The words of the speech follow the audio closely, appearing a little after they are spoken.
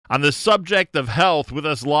On the subject of health, with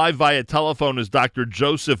us live via telephone is Dr.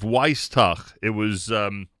 Joseph Weistach. It was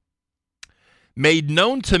made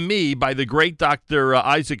known to me by the great Dr.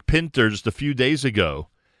 Isaac Pinter just a few days ago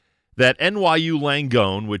that NYU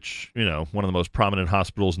Langone, which, you know, one of the most prominent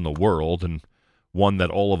hospitals in the world and one that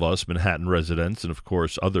all of us Manhattan residents and, of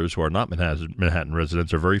course, others who are not Manhattan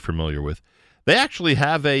residents are very familiar with, they actually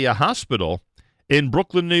have a hospital in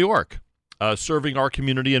Brooklyn, New York, serving our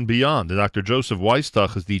community and beyond. And Dr. Joseph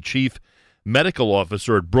Weistach is the chief medical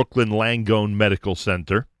officer at Brooklyn Langone Medical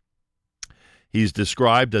Center. He's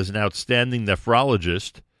described as an outstanding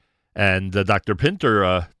nephrologist, and Dr.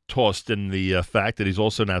 Pinter tossed in the fact that he's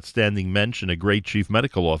also an outstanding mensch and a great chief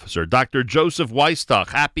medical officer. Dr. Joseph Weistach,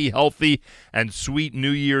 happy, healthy, and sweet New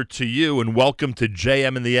Year to you, and welcome to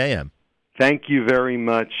JM in the AM. Thank you very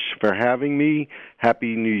much for having me.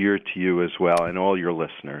 Happy New Year to you as well and all your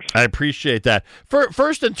listeners. I appreciate that.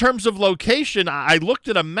 First, in terms of location, I looked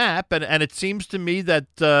at a map, and it seems to me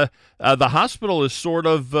that the hospital is sort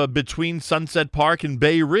of between Sunset Park and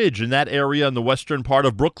Bay Ridge, in that area in the western part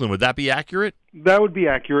of Brooklyn. Would that be accurate? That would be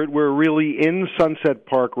accurate. We're really in Sunset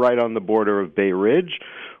Park, right on the border of Bay Ridge.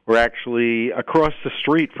 We're actually across the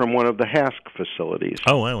street from one of the HASC facilities.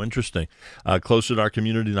 Oh, wow, interesting. Closer to our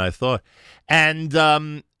community than I thought.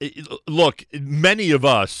 And look, many of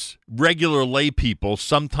us, regular lay people,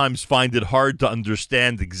 sometimes find it hard to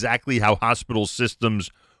understand exactly how hospital systems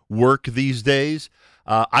work these days.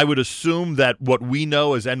 I would assume that what we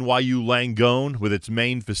know as NYU Langone, with its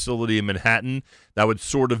main facility in Manhattan, that would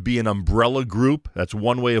sort of be an umbrella group. That's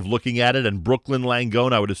one way of looking at it. And Brooklyn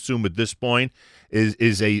Langone, I would assume at this point,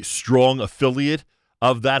 is a strong affiliate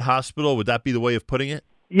of that hospital. Would that be the way of putting it?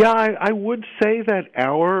 Yeah, I would say that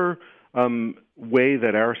our way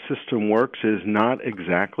that our system works is not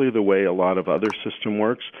exactly the way a lot of other system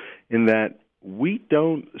works, in that we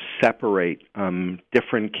don't separate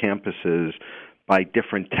different campuses by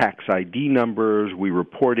different tax ID numbers. We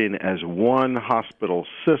report in as one hospital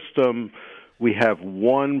system. We have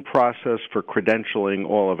one process for credentialing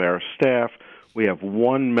all of our staff. We have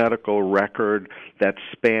one medical record that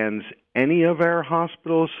spans any of our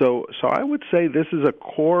hospitals. So I would say this is a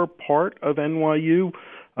core part of NYU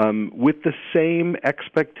with the same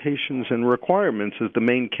expectations and requirements as the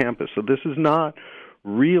main campus. So this is not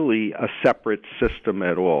really a separate system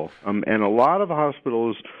at all. And a lot of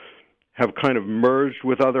hospitals have kind of merged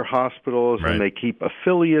with other hospitals, right, and they keep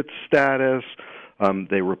affiliate status.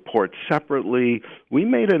 They report separately. We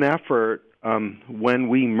made an effort when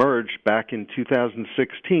we merged back in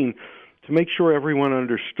 2016 to make sure everyone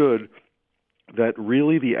understood that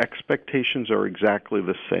really the expectations are exactly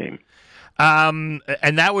the same.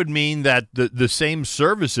 And that would mean that the same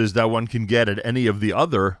services that one can get at any of the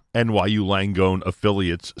other NYU Langone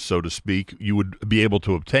affiliates, so to speak, you would be able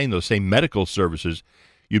to obtain those same medical services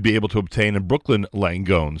you'd be able to obtain in Brooklyn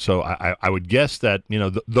Langone. So I would guess that, you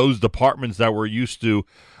know, those departments that we're used to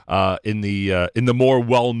in the more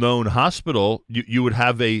well-known hospital, you would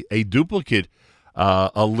have a duplicate,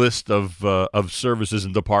 a list of services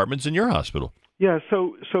and departments in your hospital. Yeah,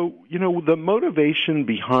 so you know, the motivation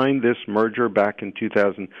behind this merger back in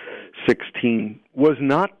 2016 was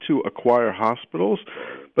not to acquire hospitals,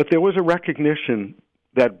 but there was a recognition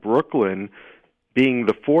that Brooklyn, being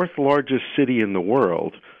the fourth largest city in the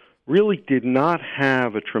world, really did not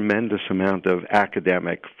have a tremendous amount of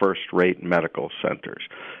academic first-rate medical centers.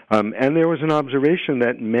 And there was an observation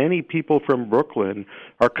that many people from Brooklyn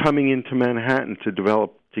are coming into Manhattan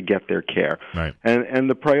to get their care. Right. And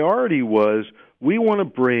the priority was, we want to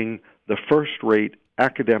bring the first-rate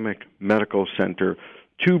academic medical center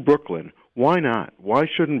to Brooklyn. Why not? Why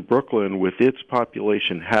shouldn't Brooklyn, with its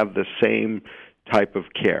population, have the same type of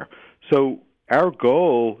care? So our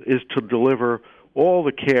goal is to deliver all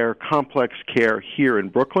the care, complex care, here in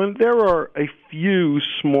Brooklyn. There are a few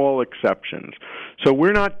small exceptions. So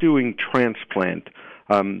we're not doing transplant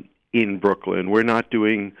in Brooklyn. We're not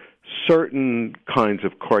doing certain kinds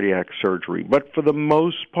of cardiac surgery. But for the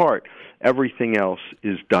most part, everything else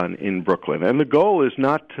is done in Brooklyn. And the goal is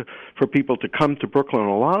not for people to come to Brooklyn.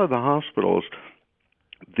 A lot of the hospitals,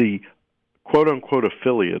 the quote-unquote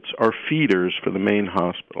affiliates, are feeders for the main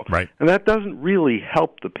hospital. Right. And that doesn't really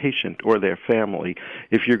help the patient or their family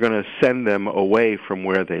if you're going to send them away from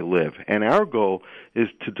where they live. And our goal is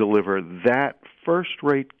to deliver that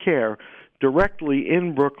first-rate care directly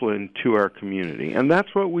in Brooklyn to our community. And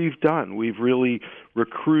that's what we've done. We've really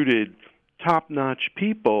recruited top-notch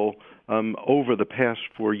people over the past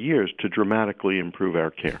 4 years to dramatically improve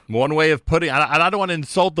our care. One way of putting, and I don't want to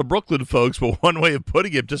insult the Brooklyn folks, but one way of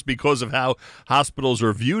putting it, just because of how hospitals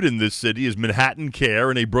are viewed in this city, is Manhattan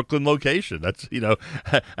care in a Brooklyn location. That's,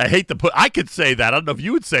 I hate to put, I could say that. I don't know if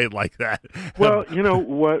you would say it like that. Well,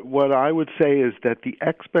 what I would say is that the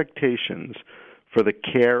expectations for the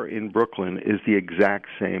care in Brooklyn is the exact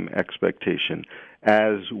same expectation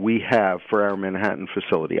as we have for our Manhattan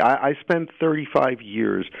facility. I spent 35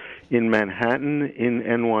 years in Manhattan, in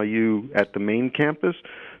NYU, at the main campus,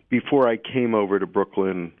 before I came over to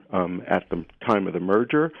Brooklyn at the time of the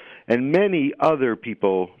merger. And many other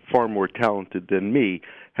people, far more talented than me,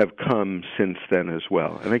 have come since then as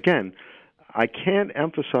well. And again, I can't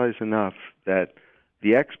emphasize enough that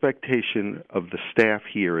the expectation of the staff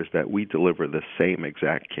here is that we deliver the same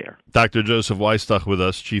exact care. Dr. Joseph Weistach with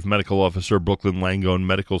us, Chief Medical Officer, Brooklyn Langone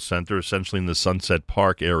Medical Center, essentially in the Sunset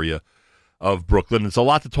Park area of Brooklyn. It's a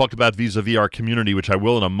lot to talk about vis-a-vis our community, which I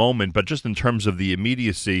will in a moment, but just in terms of the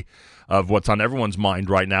immediacy of what's on everyone's mind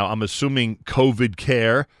right now, I'm assuming COVID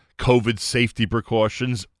care, COVID safety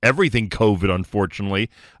precautions, everything COVID, unfortunately,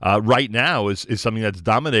 right now is something that's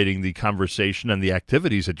dominating the conversation and the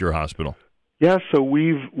activities at your hospital. Yeah, so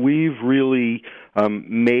we've really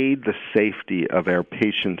made the safety of our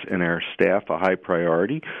patients and our staff a high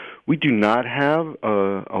priority. We do not have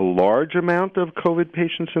a large amount of COVID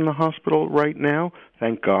patients in the hospital right now,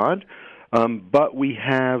 thank God, but we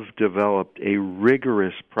have developed a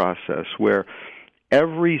rigorous process where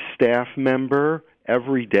every staff member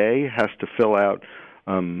every day has to fill out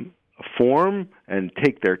a form and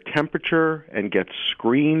take their temperature and get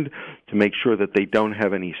screened to make sure that they don't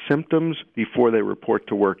have any symptoms before they report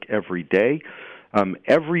to work every day.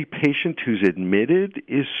 Every patient who's admitted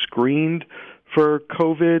is screened for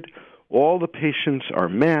COVID. All the patients are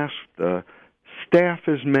masked. The staff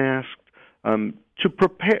is masked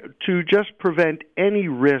to just prevent any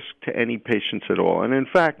risk to any patients at all. And in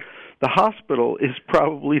fact, the hospital is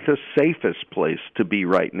probably the safest place to be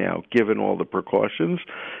right now, given all the precautions.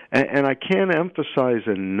 And I can't emphasize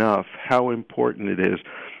enough how important it is,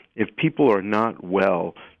 if people are not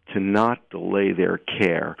well, to not delay their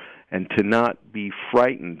care and to not be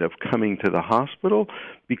frightened of coming to the hospital,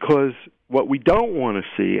 because what we don't want to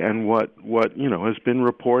see, and what has been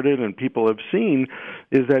reported and people have seen,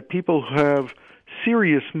 is that people who have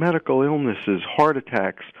serious medical illnesses, heart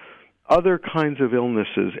attacks, other kinds of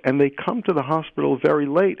illnesses, and they come to the hospital very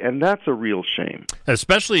late, and that's a real shame.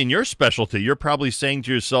 Especially in your specialty, you're probably saying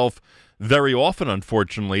to yourself very often,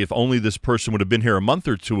 unfortunately, if only this person would have been here a month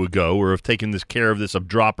or two ago or have taken this care of this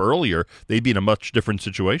drop earlier, they'd be in a much different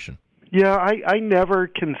situation. Yeah, I never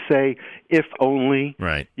can say if only,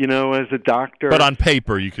 right. As a doctor. But on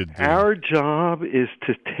paper, you could do Our job is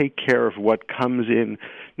to take care of what comes in.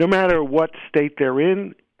 No matter what state they're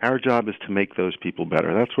in, our job is to make those people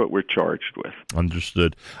better. That's what we're charged with.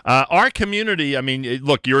 Understood. Our community,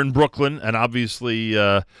 look, you're in Brooklyn, and obviously you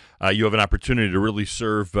have an opportunity to really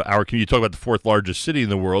serve our community. You talk about the fourth largest city in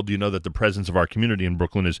the world. You know that the presence of our community in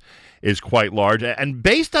Brooklyn is quite large. And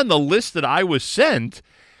based on the list that I was sent,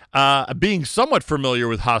 being somewhat familiar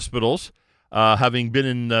with hospitals, having been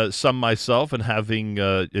in some myself and having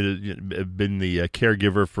been the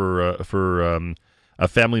caregiver for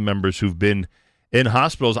family members who've been in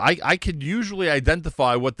hospitals, I could usually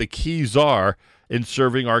identify what the keys are in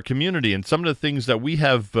serving our community. And some of the things that we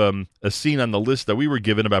have seen on the list that we were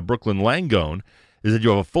given about Brooklyn Langone is that you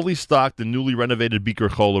have a fully stocked and newly renovated Bikur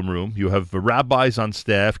Cholim room. You have rabbis on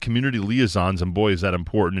staff, community liaisons, and boy, is that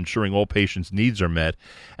important, ensuring all patients' needs are met.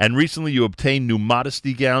 And recently you obtained new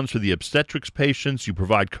modesty gowns for the obstetrics patients. You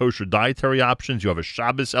provide kosher dietary options. You have a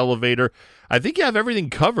Shabbos elevator. I think you have everything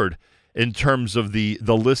covered in terms of the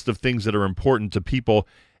list of things that are important to people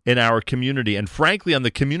in our community. And frankly, on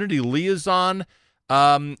the community liaison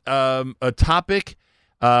topic,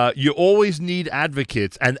 you always need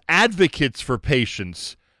advocates, and advocates for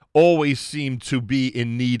patients always seem to be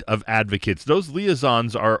in need of advocates. Those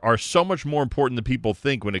liaisons are so much more important than people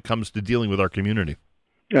think when it comes to dealing with our community.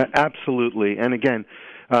 Absolutely. And again,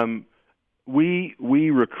 we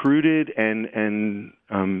recruited and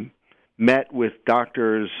met with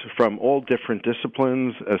doctors from all different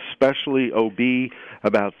disciplines, especially OB,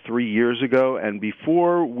 about 3 years ago. And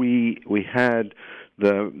before we had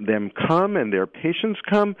them come and their patients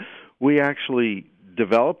come, we actually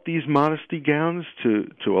developed these modesty gowns to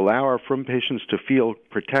allow our frum patients to feel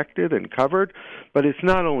protected and covered. But it's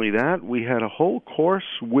not only that. We had a whole course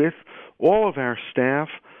with all of our staff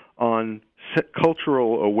on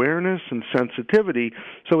cultural awareness and sensitivity.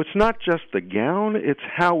 So it's not just the gown, it's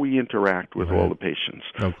how we interact with all the patients.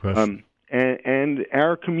 No question. and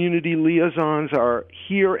our community liaisons are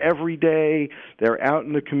here every day. They're out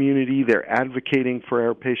in the community. They're advocating for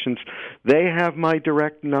our patients. They have my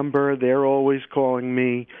direct number. They're always calling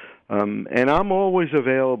me. And I'm always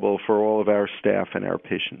available for all of our staff and our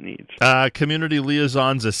patient needs. Community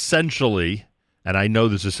liaisons essentially, and I know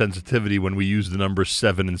there's a sensitivity when we use the number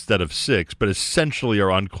 7 instead of 6, but essentially are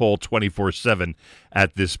on call 24/7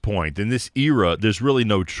 at this point. In this era, there's really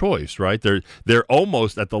no choice, right? They're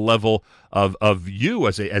almost at the level of you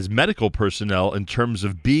as medical personnel in terms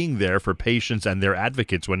of being there for patients and their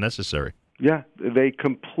advocates when necessary. Yeah, they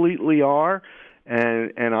completely are,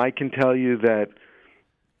 and I can tell you that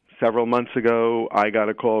several months ago, I got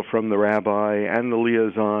a call from the rabbi and the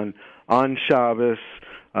liaison on Shabbos.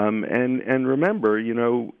 And remember,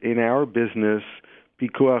 in our business,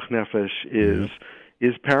 pikuach nefesh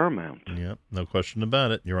is paramount. Yeah, no question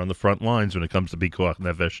about it. You're on the front lines when it comes to pikuach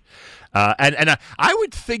nefesh. And I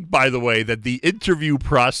would think, by the way, that the interview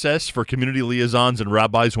process for community liaisons and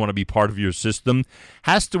rabbis who want to be part of your system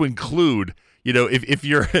has to include, if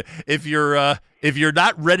you're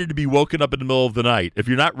not ready to be woken up in the middle of the night, if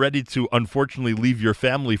you're not ready to unfortunately leave your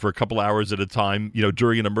family for a couple hours at a time,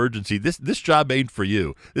 during an emergency, this job ain't for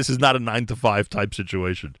you. This is not a 9-to-5 type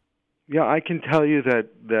situation. Yeah, I can tell you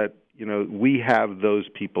that we have those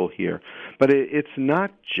people here, but it's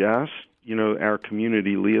not just our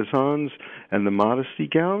community liaisons and the modesty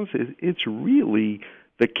gowns. It's really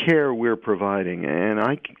the care we're providing, and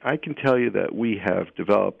I can tell you that we have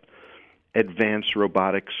developed advanced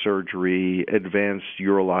robotic surgery, advanced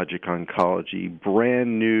urologic oncology,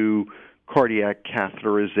 brand new cardiac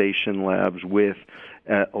catheterization labs with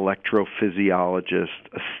electrophysiologists,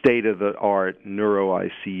 a state-of-the-art neuro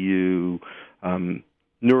ICU,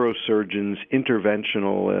 neurosurgeons,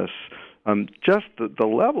 interventionalists. Just the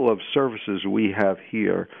level of services we have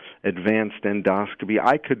here, advanced endoscopy.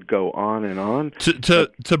 I could go on and on.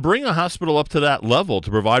 To bring a hospital up to that level,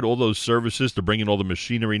 to provide all those services, to bring in all the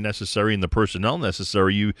machinery necessary and the personnel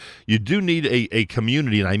necessary, you do need a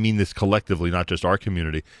community, and I mean this collectively, not just our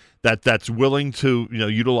community, that's willing to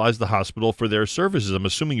utilize the hospital for their services. I'm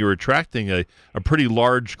assuming you're attracting a pretty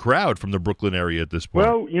large crowd from the Brooklyn area at this point.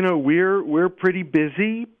 Well, we're pretty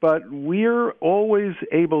busy, but we're always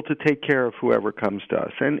able to take care of whoever comes to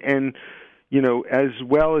us. And as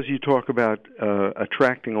well as you talk about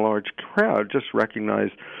attracting a large crowd, just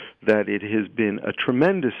recognize that it has been a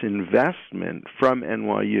tremendous investment from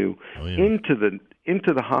NYU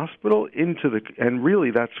into the hospital, and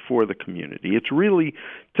really that's for the community. It's really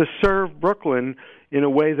to serve Brooklyn in a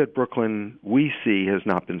way that Brooklyn, we see, has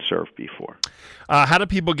not been served before. How do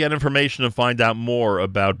people get information and find out more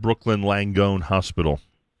about Brooklyn Langone Hospital?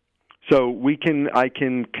 So I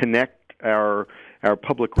can connect our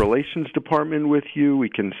public relations department with you. We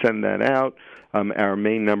can send that out. Our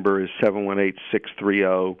main number is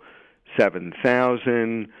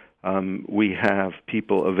 718-630-7000. We have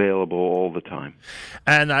people available all the time.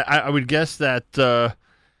 And I would guess that,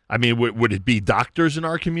 would it be doctors in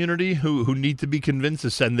our community who need to be convinced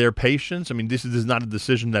to send their patients? I mean, this is not a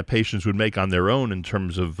decision that patients would make on their own in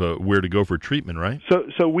terms of where to go for treatment, right?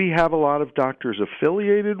 So we have a lot of doctors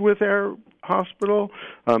affiliated with our hospital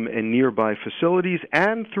and nearby facilities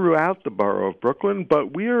and throughout the borough of Brooklyn,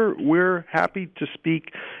 but we're happy to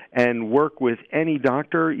speak and work with any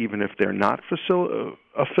doctor, even if they're not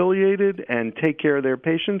affiliated, and take care of their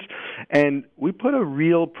patients. And we put a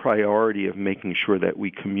real priority of making sure that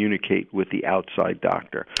we communicate with the outside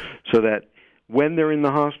doctor so that when they're in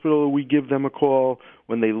the hospital, we give them a call.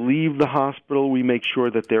 When they leave the hospital, we make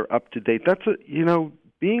sure that they're up to date.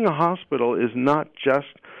 Being a hospital is not just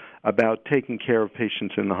about taking care of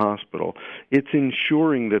patients in the hospital. It's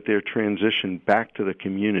ensuring that their transition back to the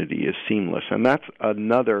community is seamless, and that's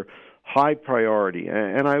another high priority.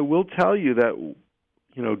 And I will tell you that,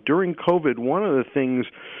 during COVID, one of the things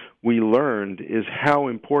we learned is how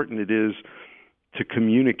important it is to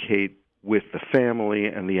communicate with the family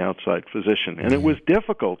and the outside physician. And it was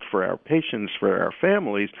difficult for our patients, for our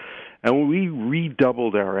families, and we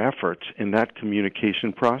redoubled our efforts in that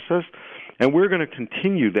communication process. And we're going to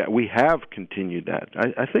continue that. We have continued that.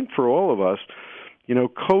 I think for all of us,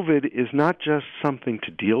 COVID is not just something to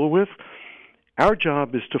deal with. Our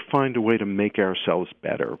job is to find a way to make ourselves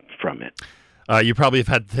better from it. You probably have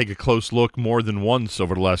had to take a close look more than once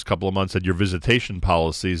over the last couple of months at your visitation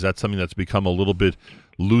policies. That's something that's become a little bit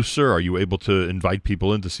looser. Are you able to invite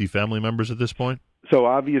people in to see family members at this point? So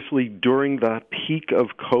obviously during the peak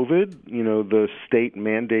of COVID, the state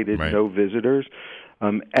mandated no visitors.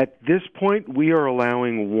 At this point, we are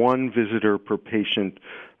allowing one visitor per patient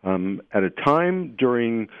at a time.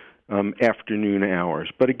 During afternoon hours.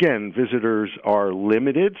 But again, visitors are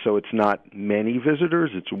limited, so it's not many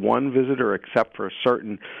visitors. It's one visitor, except for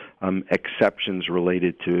certain exceptions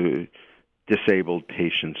related to disabled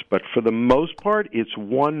patients. But for the most part, it's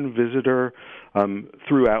one visitor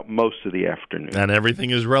throughout most of the afternoon. And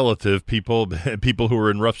everything is relative. People who were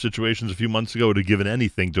in rough situations a few months ago would have given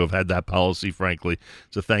anything to have had that policy, frankly.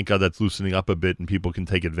 So thank God that's loosening up a bit and people can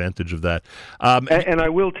take advantage of that. And I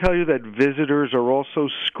will tell you that visitors are also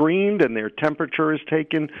screened and their temperature is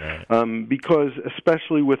taken because,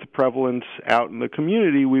 especially with the prevalence out in the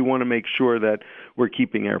community, we want to make sure that we're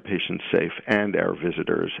keeping our patients safe and our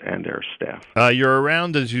visitors and our staff. You're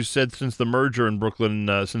around, as you said, since the merger in Brooklyn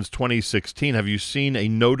since 2016. Have you seen a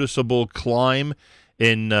noticeable climb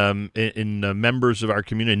in members of our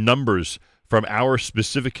community, numbers from our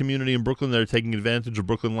specific community in Brooklyn that are taking advantage of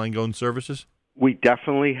Brooklyn Langone services? We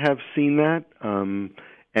definitely have seen that,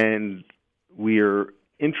 and we're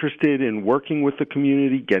interested in working with the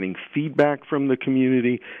community, getting feedback from the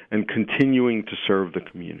community, and continuing to serve the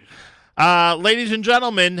community. Ladies and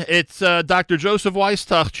gentlemen, it's Dr. Joseph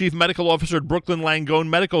Weistach, Chief Medical Officer at Brooklyn Langone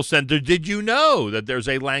Medical Center. Did you know that there's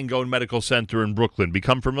a Langone Medical Center in Brooklyn?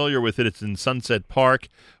 Become familiar with it. It's in Sunset Park,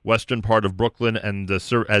 western part of Brooklyn, and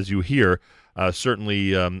as you hear,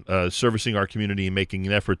 certainly servicing our community and making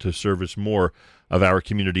an effort to service more of our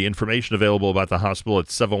community. Information available about the hospital at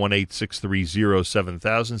 718-630-7000,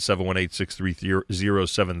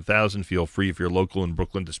 718-630-7000. Feel free, if you're local in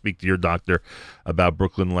Brooklyn, to speak to your doctor about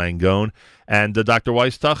Brooklyn Langone. And Dr.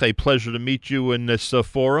 Weistach, a pleasure to meet you in this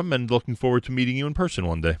forum, and looking forward to meeting you in person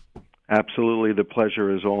one day. Absolutely. The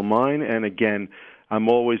pleasure is all mine. And again, I'm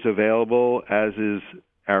always available, as is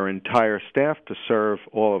our entire staff, to serve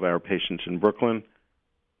all of our patients in Brooklyn.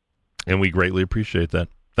 And we greatly appreciate that.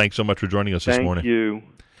 Thanks so much for joining us this morning. Thank you.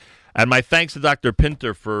 And my thanks to Dr.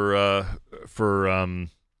 Pinter for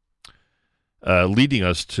leading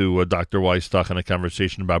us to Dr. Weistach in a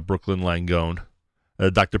conversation about Brooklyn Langone.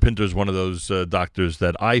 Dr. Pinter is one of those doctors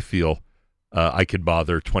that I feel I could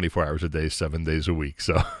bother 24 hours a day, 7 days a week.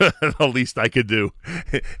 So the least I could do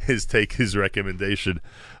is take his recommendation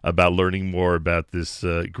about learning more about this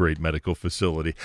great medical facility.